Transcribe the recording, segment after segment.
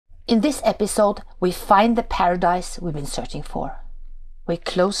In this episode, we find the paradise we've been searching for. We're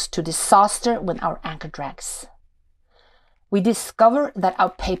close to disaster when our anchor drags. We discover that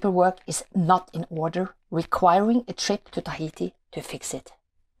our paperwork is not in order, requiring a trip to Tahiti to fix it.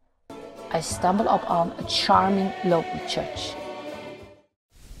 I stumble upon a charming local church.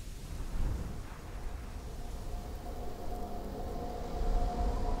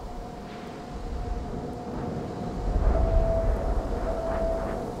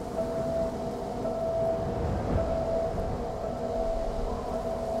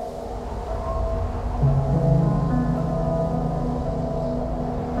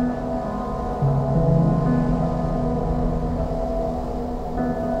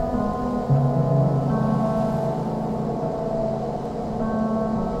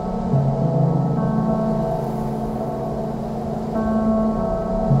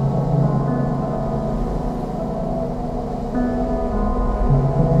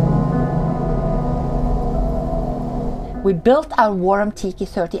 We built our Warm Tiki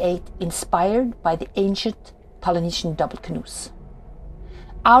 38 inspired by the ancient Polynesian double canoes.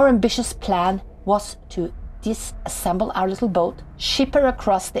 Our ambitious plan was to disassemble our little boat, ship her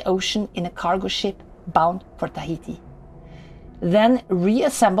across the ocean in a cargo ship bound for Tahiti, then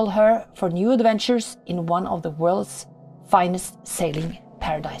reassemble her for new adventures in one of the world's finest sailing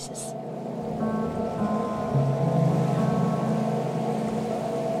paradises.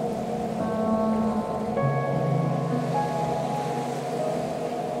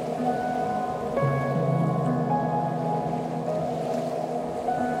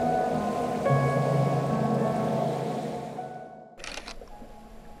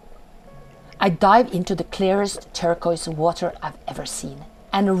 I dive into the clearest turquoise water I've ever seen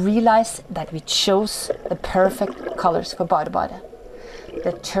and realize that we chose the perfect colors for BareBare.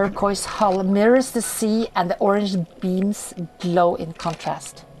 The turquoise hull mirrors the sea and the orange beams glow in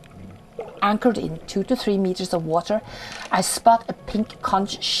contrast. Anchored in 2 to 3 meters of water, I spot a pink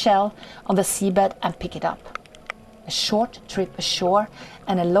conch shell on the seabed and pick it up. A short trip ashore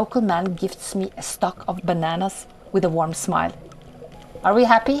and a local man gifts me a stock of bananas with a warm smile. Are we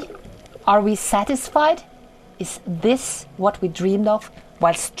happy? Are we satisfied? Is this what we dreamed of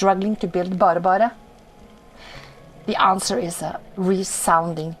while struggling to build BareBare? The answer is a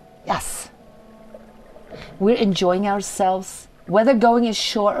resounding yes. We're enjoying ourselves, whether going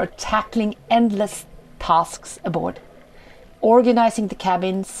ashore or tackling endless tasks aboard. Organizing the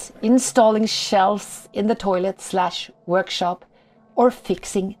cabins, installing shelves in the toilet/workshop, or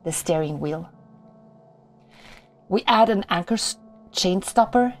fixing the steering wheel. We add an anchor chain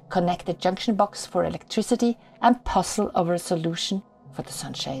stopper, connect a junction box for electricity, and puzzle over a solution for the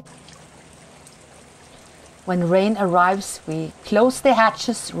sunshade. When rain arrives, we close the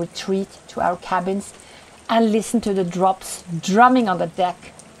hatches, retreat to our cabins, and listen to the drops drumming on the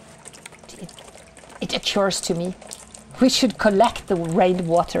deck. It occurs to me, we should collect the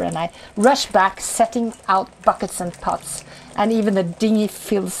rainwater, and I rush back, setting out buckets and pots, and even the dinghy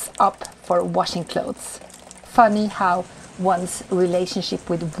fills up for washing clothes. Funny how one's relationship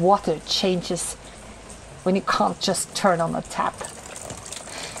with water changes when you can't just turn on a tap.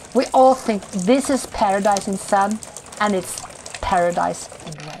 We all think this is paradise in sun, and it's paradise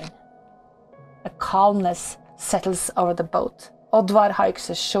in rain. A calmness settles over the boat. Oddvar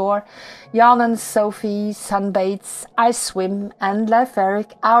hikes ashore, Jan and Sophie sunbathes, I swim, and Leif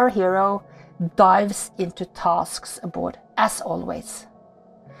Erik, our hero, dives into tasks aboard, as always.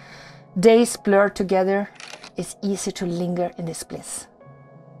 Days blur together. It's easy to linger in this bliss.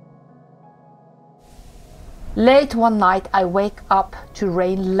 Late one night, I wake up to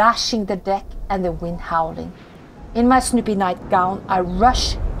rain lashing the deck and the wind howling. In my Snoopy nightgown, I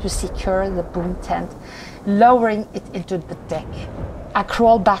rush to secure the boom tent, lowering it into the deck. I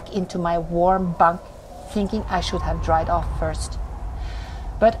crawl back into my warm bunk, thinking I should have dried off first.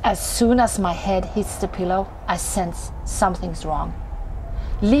 But as soon as my head hits the pillow, I sense something's wrong.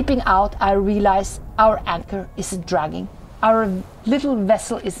 Leaping out, I realize our anchor is dragging. Our little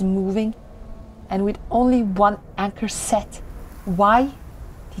vessel is moving, and with only one anchor set. Why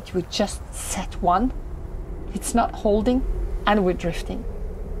did we just set one? It's not holding, and we're drifting.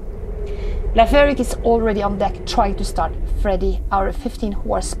 Leif Erik is already on deck trying to start Freddy, our 15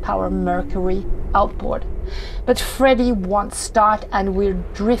 horsepower Mercury, outboard. But Freddy won't start, and we're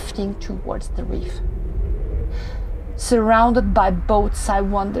drifting towards the reef. Surrounded by boats, I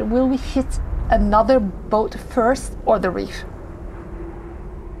wonder, will we hit another boat first or the reef?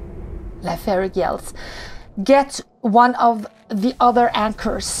 Leif Erik yells, "Get one of the other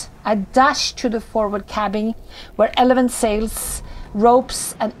anchors." I dash to the forward cabin where 11 sails,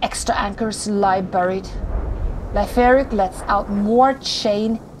 ropes and extra anchors lie buried. Leif Erik lets out more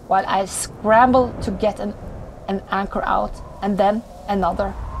chain while I scramble to get an anchor out, and then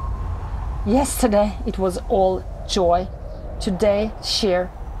another. Yesterday it was all joy, today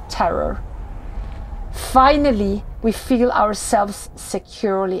sheer terror. Finally, we feel ourselves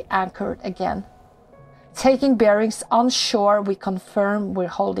securely anchored again. Taking bearings on shore, we confirm we're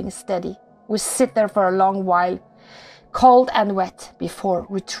holding steady. We sit there for a long while, cold and wet, before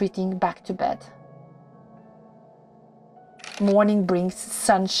retreating back to bed. Morning brings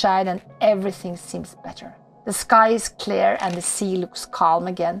sunshine and everything seems better. The sky is clear and the sea looks calm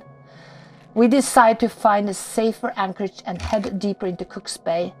again. We decide to find a safer anchorage and head deeper into Cook's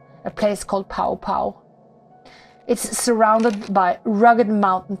Bay, a place called Pau Pau. It's surrounded by rugged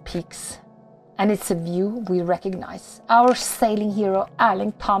mountain peaks, and it's a view we recognize. Our sailing hero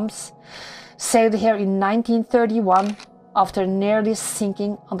Erling Thoms sailed here in 1931 after nearly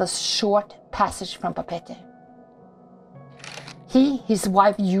sinking on the short passage from Papeete. He, his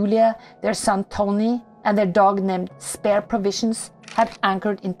wife Julia, their son Tony, and their dog named Spare Provisions had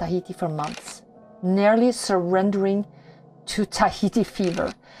anchored in Tahiti for months, nearly surrendering to Tahiti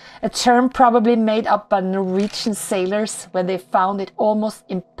fever, a term probably made up by Norwegian sailors when they found it almost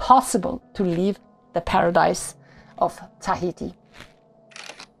impossible to leave the paradise of Tahiti.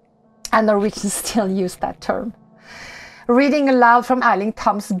 And Norwegians still use that term. Reading aloud from Erling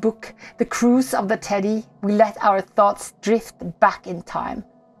Thoms' book, The Cruise of the Teddy, we let our thoughts drift back in time.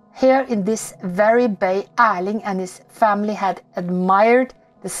 Here in this very bay, Erling and his family had admired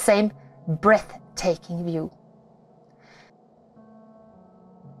the same breathtaking view.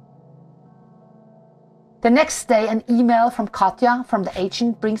 The next day, an email from Katja, from the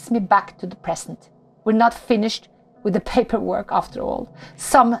agent, brings me back to the present. We're not finished with the paperwork after all.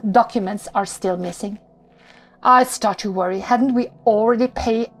 Some documents are still missing. I start to worry. Hadn't we already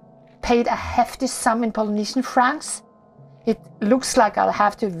paid a hefty sum in Polynesian francs? It looks like I'll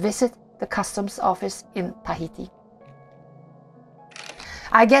have to visit the customs office in Tahiti.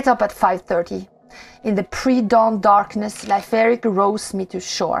 I get up at 5:30. In the pre-dawn darkness, Leif Erik rows me to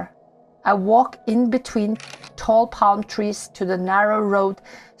shore. I walk in between tall palm trees to the narrow road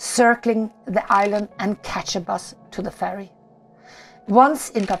circling the island and catch a bus to the ferry. Once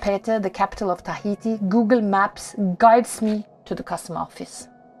in Papeete, the capital of Tahiti, Google Maps guides me to the customs office.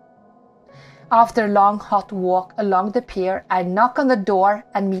 After a long hot walk along the pier, I knock on the door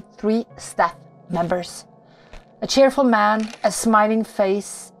and meet 3 staff members. A cheerful man, a smiling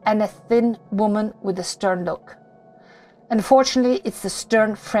face, and a thin woman with a stern look. Unfortunately, it's the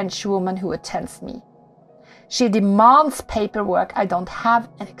stern French woman who attends me. She demands paperwork I don't have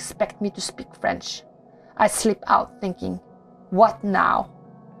and expects me to speak French. I slip out thinking, what now?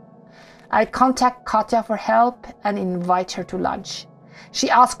 I contact Katja for help and invite her to lunch. She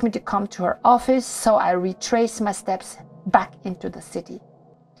asked me to come to her office, so I retrace my steps back into the city.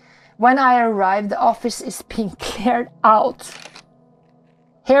 When I arrive, the office is being cleared out.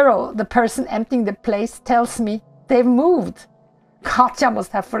 Hero, the person emptying the place, tells me they've moved. Katja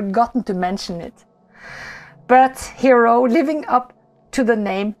must have forgotten to mention it. But Hero, living up to the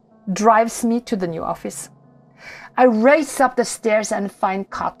name, drives me to the new office. I race up the stairs and find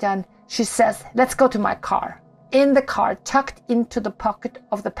Katja, and she says, let's go to my car. In the car, tucked into the pocket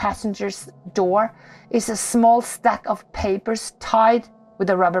of the passenger's door, is a small stack of papers tied with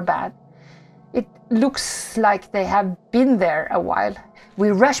a rubber band. It looks like they have been there a while.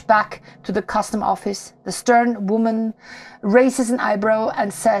 We rush back to the custom office. The stern woman raises an eyebrow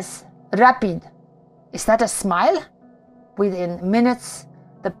and says, "Rapid. Is that a smile?" Within minutes,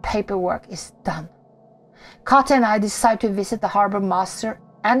 the paperwork is done. Katja and I decide to visit the harbor master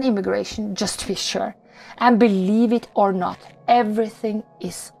and immigration just to be sure. And believe it or not, everything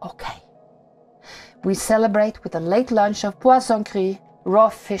is okay. We celebrate with a late lunch of poisson cru, raw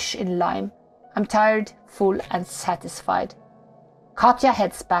fish in lime. I'm tired, full and satisfied. Katja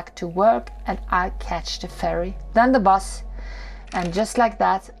heads back to work and I catch the ferry, then the bus, and just like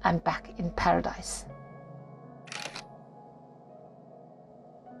that, I'm back in paradise.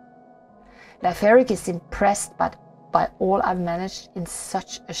 Leif Erik is impressed by all I've managed in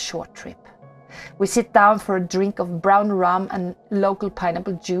such a short trip. We sit down for a drink of brown rum and local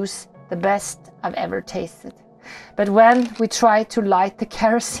pineapple juice, the best I've ever tasted. But when we try to light the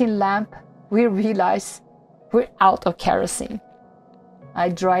kerosene lamp, we realize we're out of kerosene. I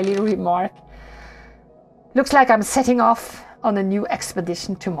dryly remark, looks like I'm setting off on a new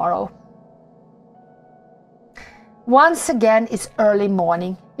expedition tomorrow. Once again, it's early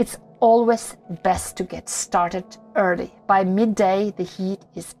morning. It's always best to get started early. By midday, the heat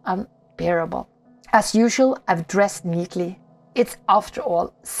is unbearable. As usual, I've dressed neatly. It's after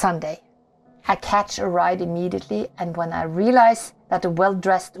all Sunday. I catch a ride immediately, and when I realize that a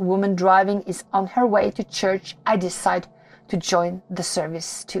well-dressed woman driving is on her way to church, I decide to join the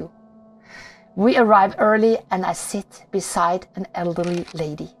service too. We arrive early and I sit beside an elderly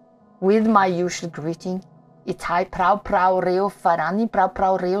lady. With my usual greeting, Itai prau prau reo farani prau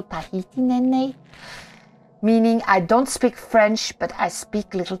prau reo Tahiti nene, meaning I don't speak French, but I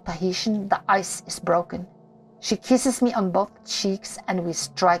speak little Tahitian. The ice is broken. She kisses me on both cheeks and we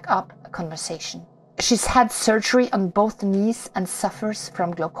strike up a conversation. She's had surgery on both knees and suffers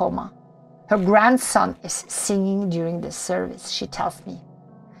from glaucoma. Her grandson is singing during the service, she tells me.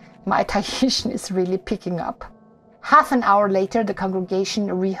 My Tahitian is really picking up. Half an hour later, the congregation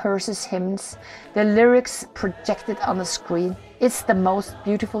rehearses hymns, the lyrics projected on the screen. It's the most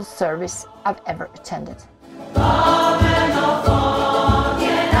beautiful service I've ever attended.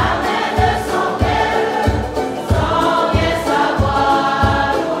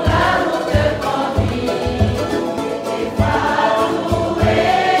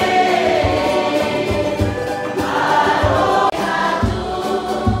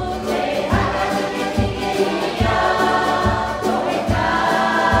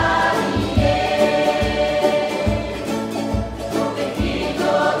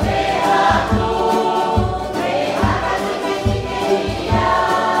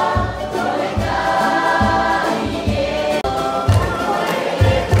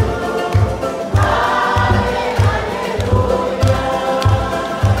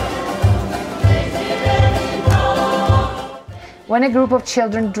 When a group of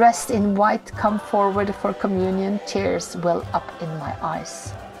children dressed in white come forward for communion, tears well up in my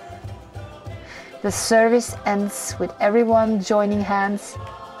eyes. The service ends with everyone joining hands,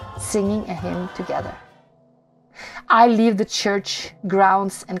 singing a hymn together. I leave the church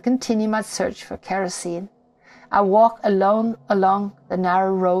grounds and continue my search for kerosene. I walk alone along the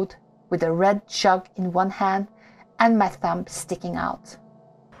narrow road with a red jug in one hand and my thumb sticking out.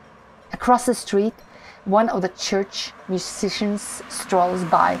 Across the street, one of the church musicians strolls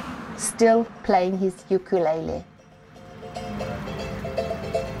by, still playing his ukulele.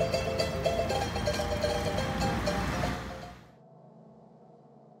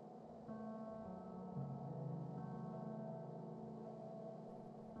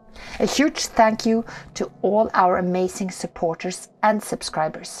 A huge thank you to all our amazing supporters and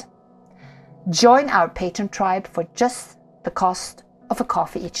subscribers. Join our Patreon tribe for just the cost of a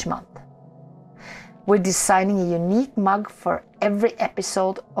coffee each month. We're designing a unique mug for every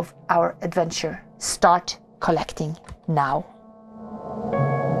episode of our adventure. Start collecting now.